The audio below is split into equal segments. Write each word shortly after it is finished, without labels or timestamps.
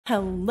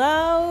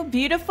Hello,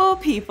 beautiful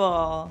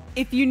people!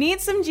 If you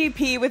need some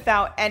GP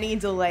without any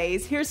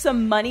delays, here's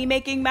some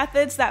money-making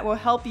methods that will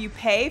help you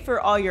pay for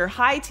all your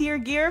high-tier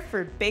gear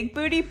for big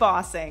booty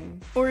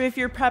bossing. Or if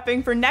you're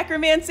prepping for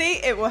Necromancy,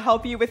 it will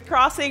help you with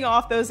crossing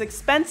off those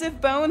expensive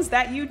bones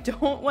that you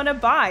don't want to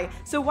buy.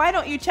 So why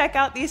don't you check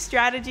out these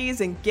strategies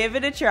and give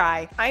it a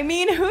try? I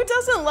mean, who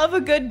doesn't love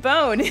a good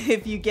bone,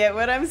 if you get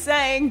what I'm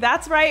saying?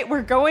 That's right,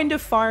 we're going to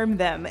farm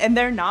them, and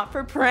they're not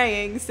for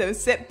praying, so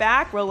sit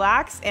back,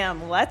 relax,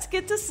 and let's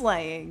get to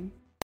slaying.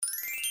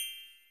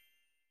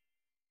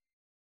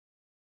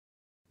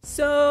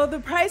 So the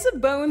price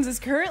of bones is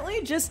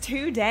currently just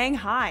too dang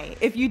high.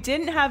 If you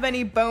didn't have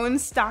any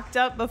bones stocked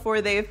up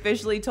before they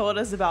officially told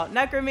us about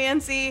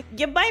Necromancy,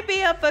 you might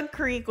be up a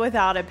creek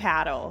without a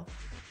paddle.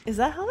 Is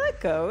that how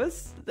that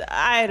goes?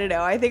 I don't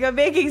know, I think I'm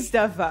making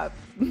stuff up.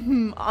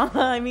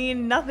 I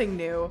mean, nothing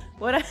new.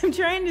 What I'm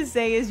trying to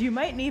say is you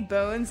might need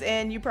bones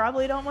and you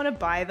probably don't want to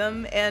buy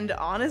them, and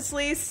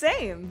honestly,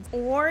 same.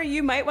 Or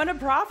you might want to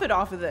profit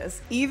off of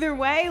this. Either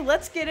way,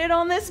 let's get it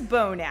on this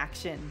bone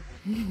action.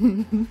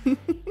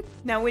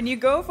 Now, when you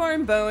go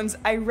farm bones,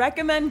 I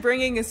recommend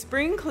bringing a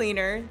spring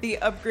cleaner, the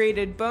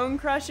upgraded bone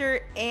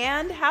crusher,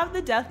 and have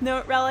the Death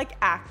Note relic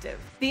active.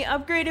 The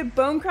upgraded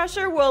bone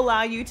crusher will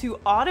allow you to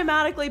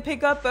automatically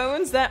pick up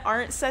bones that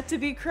aren't set to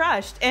be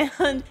crushed.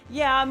 And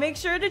yeah, make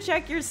sure to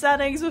check your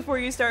settings before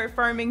you start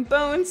farming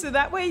bones so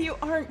that way you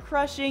aren't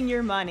crushing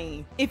your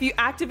money. If you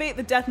activate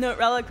the Death Note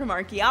relic from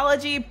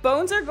Archaeology,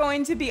 bones are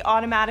going to be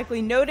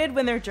automatically noted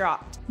when they're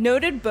dropped.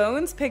 Noted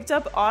bones picked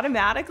up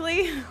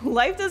automatically?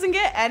 Life doesn't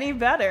get any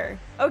better.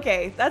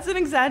 Okay, that's an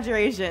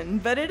exaggeration,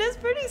 but it is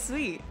pretty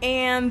sweet.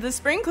 And the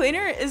spring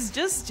cleaner is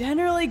just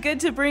generally good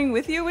to bring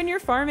with you when you're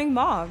farming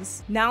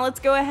mobs. Now let's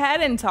go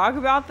ahead and talk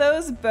about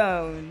those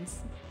bones.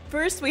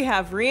 First, we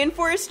have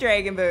reinforced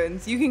dragon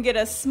bones. You can get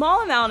a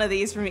small amount of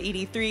these from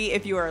ED3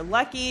 if you are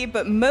lucky,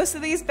 but most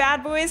of these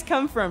bad boys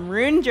come from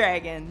rune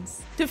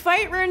dragons. To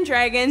fight rune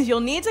dragons, you'll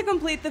need to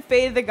complete the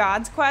Fate of the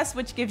Gods quest,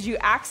 which gives you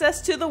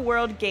access to the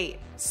World Gate.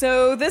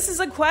 So this is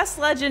a quest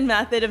legend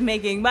method of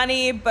making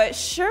money, but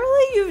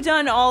surely you've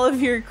done all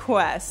of your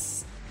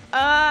quests.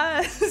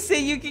 So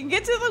you can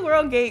get to the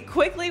World Gate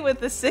quickly with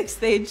the 6th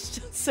stage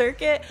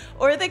circuit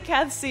or the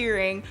Kethsi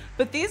ring,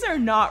 but these are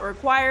not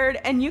required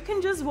and you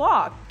can just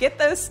walk. Get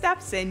those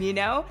steps in, you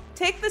know?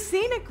 Take the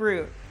scenic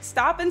route.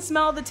 Stop and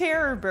smell the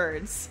terror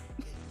birds.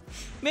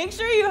 Make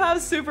sure you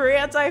have super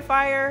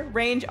anti-fire,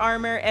 range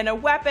armor, and a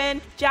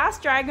weapon. Jas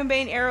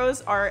Dragonbane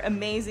arrows are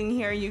amazing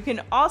here. You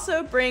can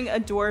also bring a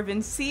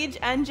Dwarven siege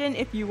engine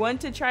if you want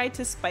to try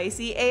to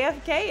spicy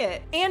AFK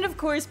it. And of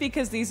course,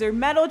 because these are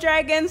metal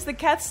dragons, the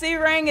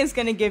Kethsi ring is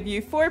going to give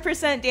you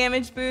 4%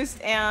 damage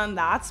boost, and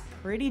that's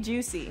pretty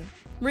juicy.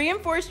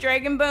 Reinforced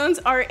dragon bones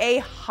are a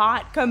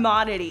hot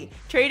commodity,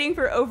 trading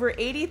for over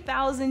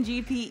 80,000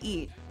 GP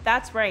each.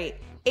 That's right.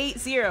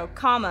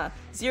 80,000.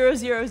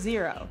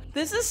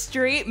 This is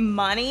straight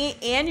money,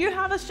 and you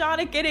have a shot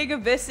at getting a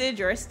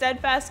Visage or a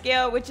Steadfast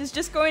Scale, which is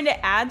just going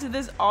to add to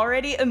this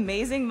already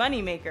amazing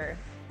moneymaker.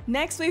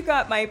 Next, we've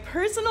got my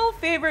personal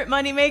favorite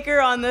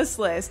moneymaker on this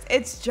list.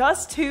 It's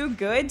just too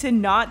good to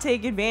not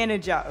take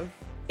advantage of.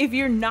 If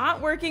you're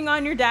not working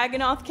on your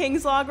Dagannoth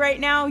King's Log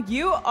right now,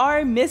 you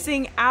are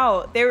missing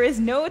out. There is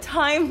no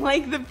time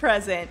like the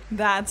present.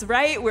 That's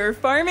right, we're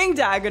farming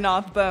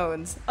Dagannoth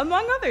Bones,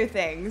 among other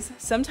things.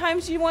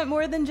 Sometimes you want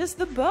more than just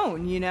the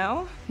bone, you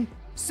know?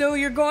 So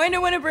you're going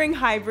to want to bring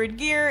hybrid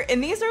gear,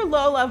 and these are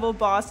low-level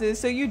bosses,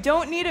 so you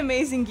don't need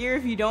amazing gear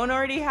if you don't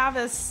already have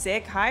a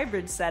sick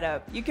hybrid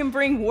setup. You can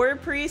bring War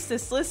Priest to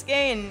Sliske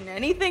and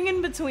anything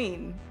in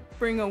between.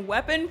 Bring a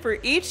weapon for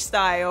each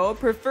style,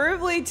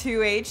 preferably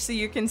 2H so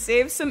you can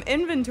save some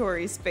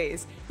inventory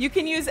space. You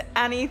can use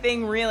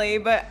anything really,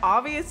 but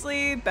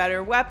obviously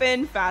better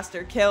weapon,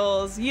 faster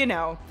kills, you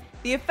know.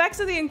 The effects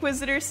of the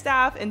Inquisitor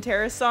Staff and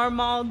Terrasar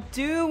Maul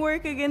do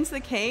work against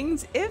the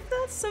Kings if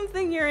that's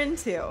something you're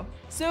into.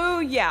 So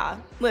yeah,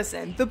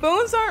 listen, the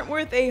bones aren't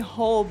worth a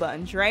whole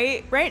bunch,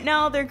 right? Right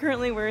now they're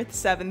currently worth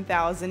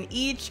 7,000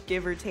 each,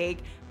 give or take,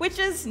 which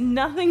is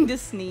nothing to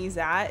sneeze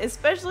at,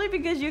 especially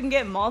because you can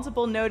get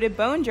multiple noted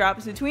bone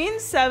drops between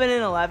 7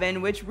 and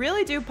 11, which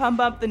really do pump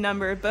up the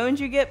number of bones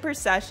you get per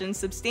session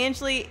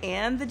substantially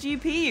and the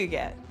GP you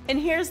get. And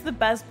here's the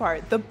best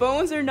part, the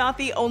bones are not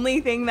the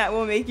only thing that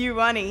will make you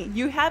money.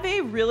 You have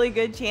a really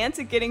good chance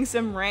at getting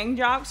some rank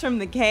drops from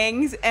the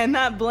Kangs, and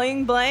that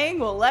bling bling,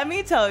 well, let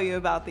me tell you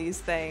about these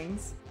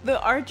things.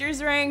 The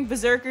Archer's Ring,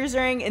 Berserker's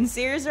Ring, and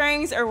Seer's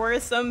Rings are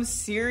worth some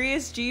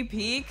serious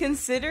GP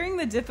considering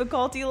the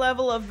difficulty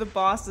level of the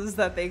bosses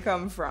that they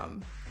come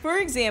from. For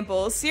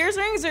example, Seer's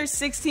Rings are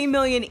 16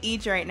 million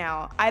each right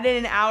now. I did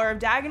an hour of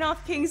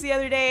Dagannoth Kings the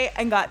other day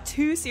and got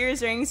 2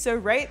 Seer's Rings, so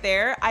right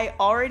there, I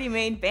already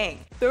made bank.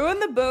 Throw in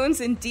the bones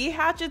and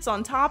D-hatchets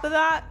on top of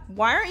that,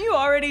 why aren't you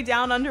already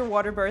down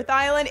underwater Birth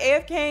Island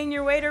AFKing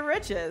your way to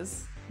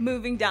riches?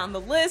 Moving down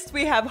the list,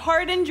 we have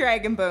Hardened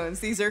Dragon Bones.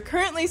 These are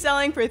currently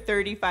selling for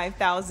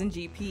 35,000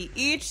 GP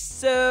each,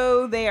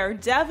 so they are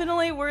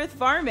definitely worth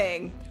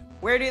farming.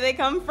 Where do they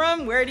come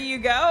from? Where do you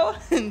go?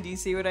 Do you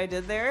see what I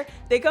did there?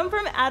 They come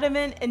from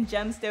adamant and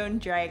gemstone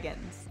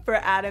dragons. For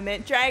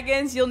adamant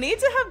dragons, you'll need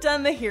to have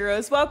done the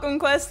Hero's Welcome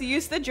quest to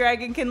use the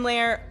Dragonkin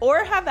lair,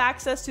 or have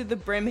access to the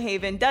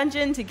Brimhaven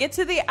dungeon to get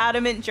to the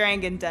Adamant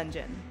Dragon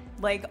dungeon.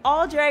 Like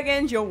all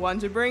dragons, you'll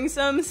want to bring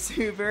some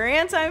super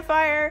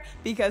anti-fire.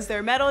 Because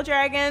they're metal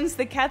dragons,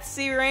 the Keth's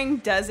ring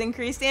does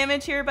increase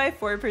damage here by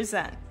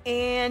 4%.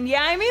 And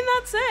yeah, I mean,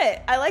 that's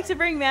it. I like to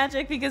bring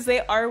magic because they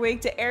are weak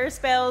to air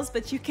spells,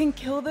 but you can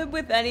kill them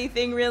with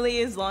anything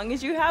really as long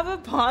as you have a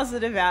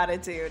positive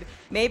attitude.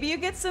 Maybe you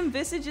get some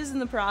visages in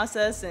the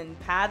process and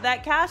pad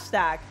that cash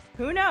stack.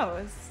 Who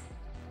knows?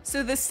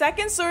 So the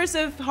second source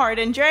of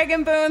hardened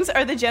dragon bones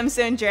are the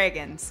gemstone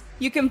dragons.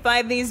 You can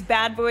find these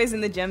bad boys in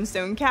the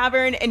gemstone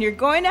cavern, and you're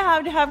going to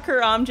have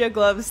Karamja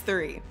gloves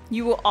 3.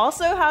 You will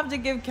also have to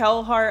give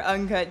Kelhar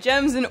uncut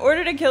gems in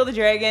order to kill the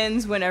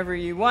dragons whenever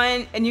you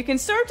want, and you can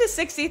store up to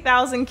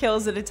 60,000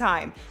 kills at a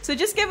time. So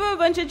just give them a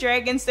bunch of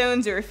dragon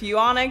stones or a few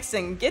onyx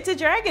and get to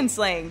dragon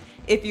slaying.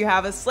 If you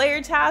have a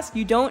slayer task,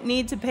 you don't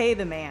need to pay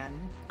the man.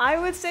 I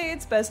would say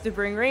it's best to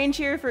bring range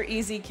here for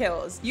easy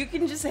kills. You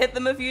can just hit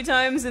them a few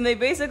times and they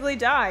basically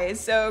die,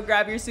 so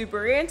grab your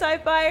super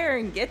anti-fire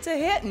and get to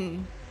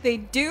hitting. They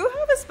do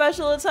have a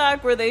special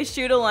attack where they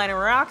shoot a line of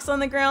rocks on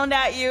the ground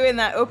at you, and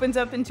that opens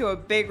up into a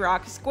big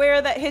rock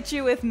square that hits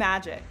you with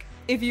magic.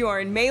 If you are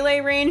in melee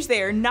range,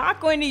 they are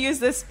not going to use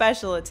this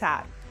special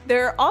attack.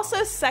 There are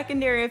also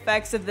secondary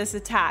effects of this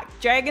attack.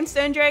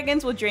 Dragonstone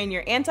dragons will drain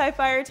your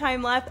anti-fire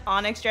time left,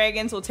 Onyx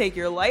dragons will take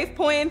your life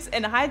points,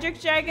 and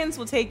Hydrix dragons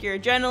will take your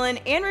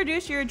adrenaline and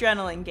reduce your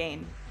adrenaline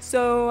gain.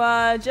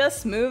 So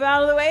just move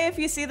out of the way if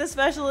you see the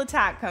special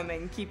attack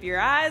coming. Keep your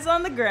eyes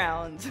on the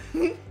ground.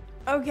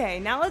 Okay,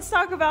 now let's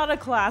talk about a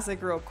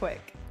classic real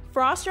quick.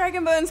 Frost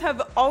Dragon Bones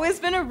have always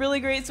been a really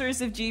great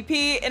source of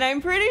GP, and I'm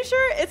pretty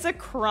sure it's a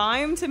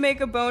crime to make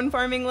a bone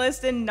farming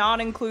list and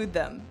not include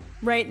them.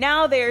 Right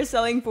now, they are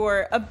selling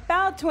for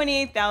about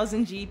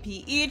 28,000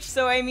 GP each,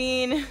 so I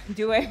mean,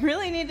 do I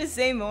really need to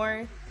say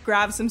more?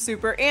 Grab some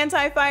super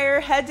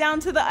anti-fire, head down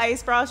to the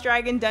Ice Frost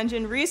Dragon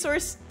Dungeon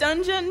Resource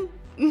Dungeon,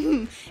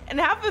 and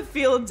have a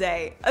field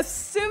day.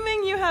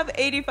 Assuming you have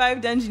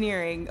 85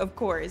 Dungeoneering, of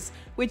course,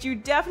 which you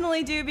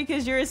definitely do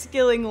because you're a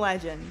skilling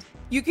legend.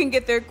 You can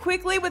get there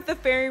quickly with the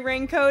fairy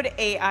ring code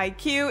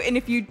AIQ, and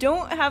if you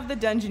don't have the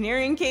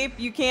Dungeoneering cape,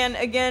 you can,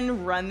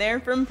 again, run there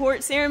from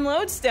Port Sarim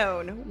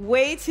Lodestone.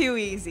 Way too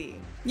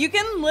easy. You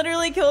can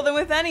literally kill them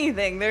with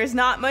anything. There's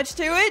not much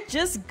to it,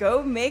 just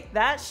go make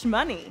that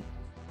shmoney.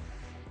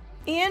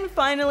 And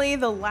finally,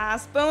 the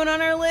last bone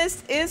on our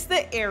list is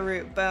the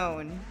Airut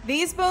Bone.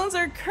 These bones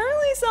are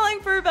currently selling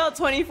for about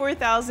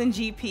 24,000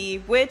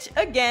 GP, which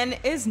again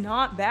is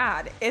not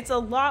bad. It's a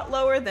lot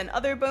lower than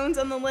other bones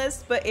on the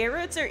list, but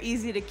Airuts are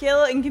easy to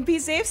kill and can be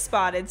safe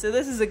spotted, so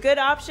this is a good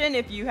option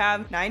if you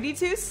have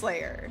 92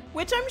 Slayer,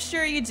 which I'm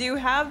sure you do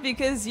have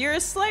because you're a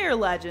Slayer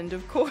legend,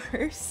 of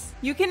course.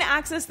 You can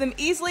access them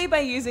easily by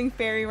using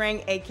Fairy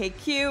Ring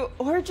AKQ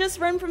or just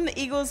run from the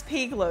Eagle's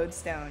Peak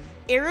Lodestone.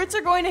 Airuts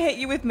are going to hit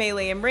you with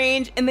melee and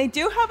range, and they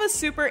do have a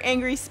super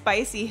angry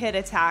spicy hit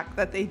attack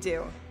that they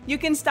do. You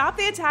can stop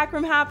the attack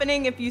from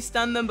happening if you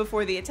stun them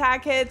before the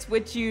attack hits,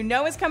 which you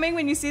know is coming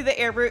when you see the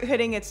Airut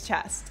hitting its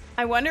chest.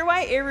 I wonder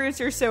why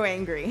Airuts are so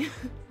angry.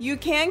 You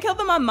can kill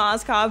them on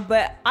Mozkov,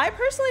 but I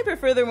personally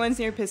prefer the ones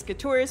near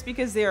Piscatoris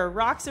because there are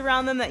rocks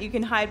around them that you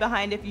can hide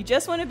behind if you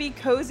just want to be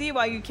cozy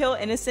while you kill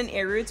innocent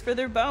Airuts for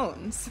their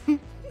bones.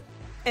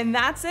 And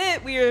that's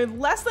it. We are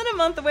less than a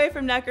month away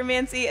from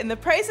Necromancy, and the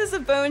prices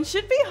of bones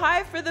should be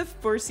high for the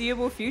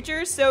foreseeable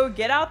future, so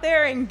get out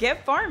there and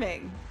get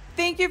farming.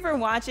 Thank you for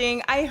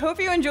watching. I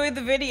hope you enjoyed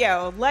the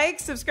video. Like,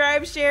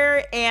 subscribe,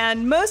 share,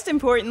 and most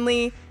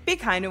importantly, be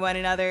kind to one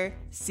another.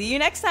 See you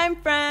next time,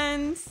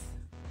 friends!